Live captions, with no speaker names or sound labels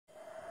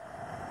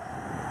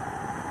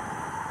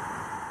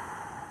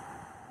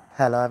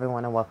Hello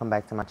everyone and welcome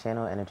back to my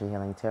channel, Energy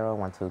Healing Tarot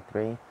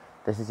 123.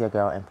 This is your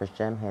girl Empress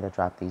Gem here to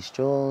drop these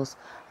jewels.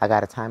 I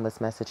got a timeless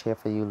message here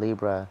for you,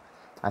 Libra.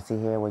 I see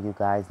here where you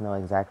guys know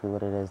exactly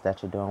what it is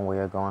that you're doing, where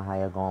you're going, how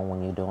you're going,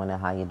 when you're doing it,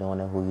 how you're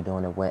doing it, who you're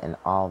doing it with, and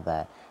all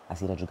that. I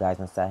see that you guys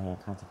have sat here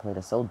and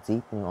contemplated so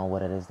deeply on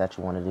what it is that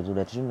you wanted to do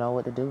that you know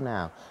what to do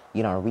now.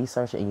 You don't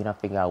research it and you don't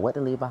figure out what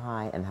to leave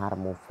behind and how to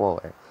move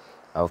forward.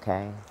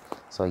 Okay?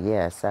 So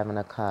yeah, Seven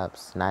of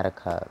Cups, Knight of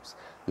Cups.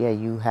 Yeah,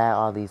 you had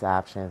all these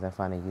options in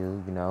front of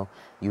you, you know.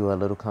 You were a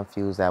little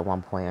confused at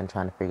one point and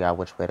trying to figure out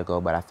which way to go,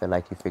 but I feel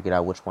like you figured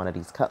out which one of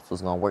these cups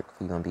was going to work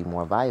for you and be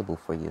more valuable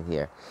for you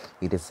here.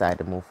 You decided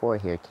to move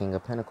forward here. King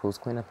of Pentacles,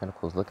 Queen of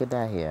Pentacles. Look at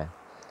that here.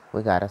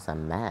 We got us a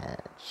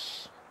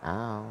match.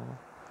 Oh.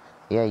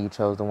 Yeah, you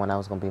chose the one that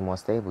was going to be more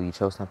stable. You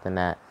chose something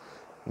that,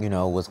 you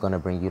know, was going to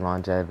bring you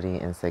longevity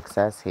and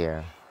success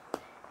here.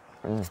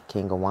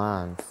 King of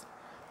Wands,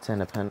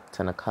 Ten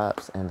of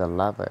Cups, and the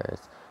Lovers.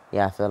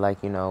 Yeah, I feel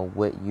like, you know,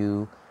 with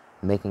you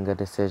making a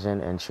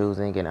decision and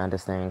choosing and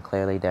understanding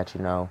clearly that,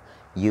 you know,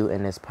 you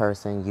and this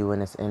person, you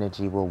and this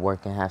energy will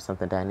work and have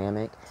something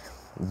dynamic.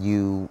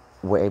 You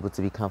were able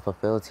to become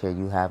fulfilled here.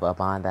 You have a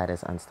bond that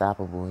is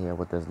unstoppable here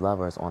with this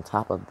Lovers on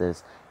top of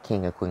this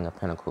King or Queen of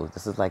Pentacles.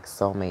 This is like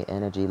soulmate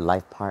energy,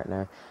 life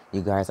partner.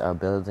 You guys are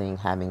building,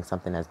 having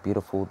something that's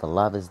beautiful. The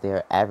love is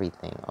there,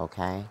 everything,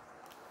 okay?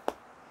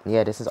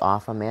 Yeah, this is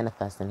all from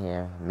manifesting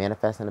here.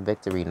 Manifesting a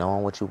victory,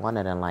 knowing what you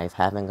wanted in life,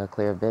 having a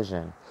clear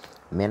vision.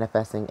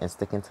 Manifesting and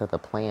sticking to the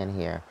plan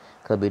here.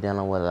 Could be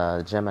dealing with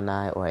a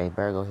Gemini or a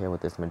Virgo here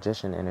with this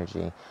Magician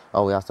energy.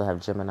 Oh, we also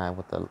have Gemini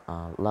with the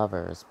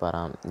Lovers. But,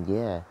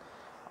 yeah.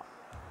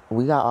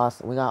 We got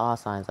all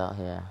signs out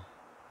here.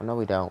 No,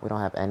 we don't. We don't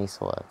have any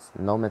sorts.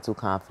 No mental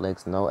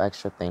conflicts, no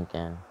extra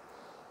thinking.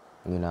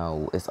 You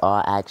know, it's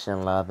all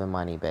action, love, and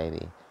money,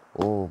 baby.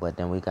 Ooh, but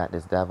then we got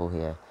this devil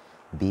here.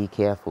 Be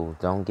careful.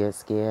 Don't get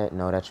scared.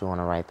 Know that you're on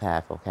the right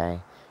path, okay?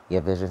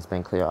 Your vision's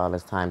been clear all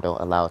this time. Don't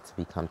allow it to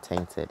become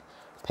tainted.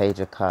 Page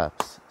of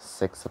Cups,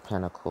 Six of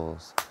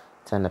Pentacles,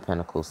 Ten of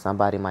Pentacles.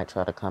 Somebody might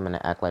try to come in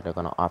and act like they're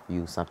going to offer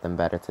you something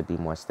better to be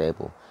more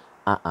stable.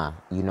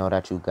 You know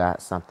that you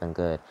got something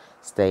good.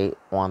 Stay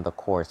on the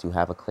course. You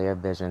have a clear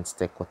vision.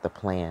 Stick with the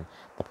plan.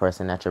 The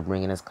person that you're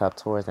bringing this cup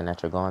towards and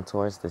that you're going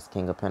towards, this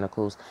King of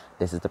Pentacles,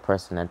 this is the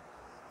person that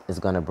is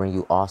going to bring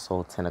you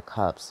also Ten of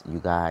Cups. You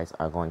guys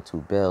are going to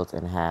build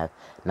and have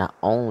not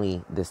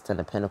only this Ten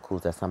of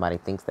Pentacles that somebody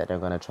thinks that they're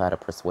going to try to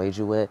persuade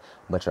you with,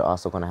 but you're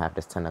also going to have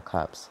this Ten of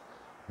Cups.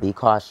 Be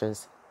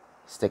cautious.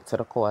 Stick to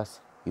the course.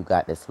 You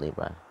got this,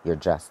 Libra. Your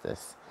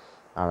justice.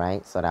 All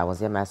right, so that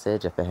was your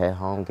message. If it hit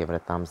home, give it a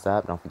thumbs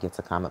up. Don't forget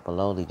to comment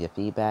below, leave your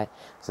feedback.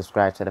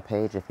 Subscribe to the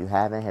page if you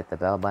haven't. Hit the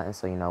bell button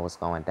so you know what's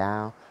going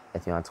down.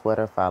 If you're on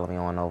Twitter, follow me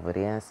on over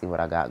there and see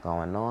what I got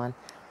going on.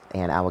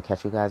 And I will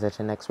catch you guys at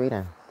your next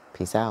reading.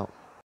 Peace out.